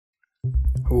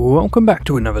Welcome back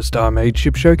to another Star-Made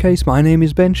ship showcase. My name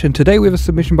is Bench, and today we have a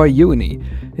submission by Ewany.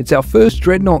 It's our first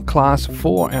Dreadnought class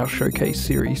for our showcase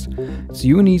series. It's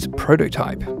Ewanys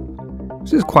Prototype.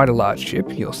 This is quite a large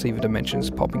ship. You'll see the dimensions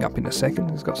popping up in a second.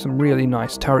 It's got some really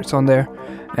nice turrets on there,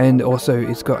 and also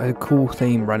it's got a cool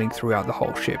theme running throughout the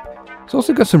whole ship. It's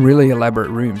also got some really elaborate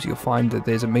rooms. You'll find that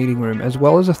there's a meeting room as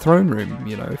well as a throne room,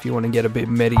 you know, if you want to get a bit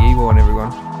medieval on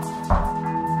everyone.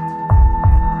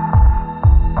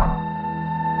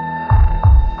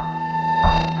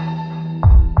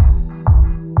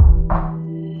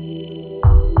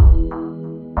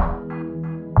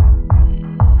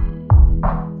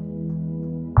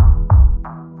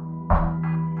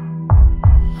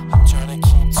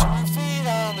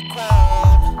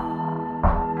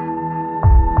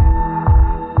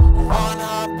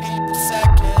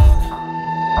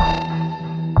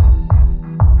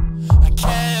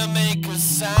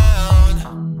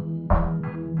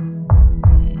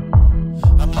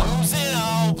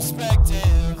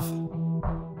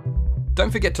 Don't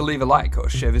forget to leave a like or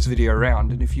share this video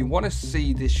around, and if you want to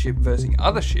see this ship versus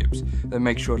other ships, then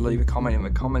make sure to leave a comment in the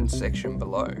comments section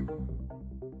below.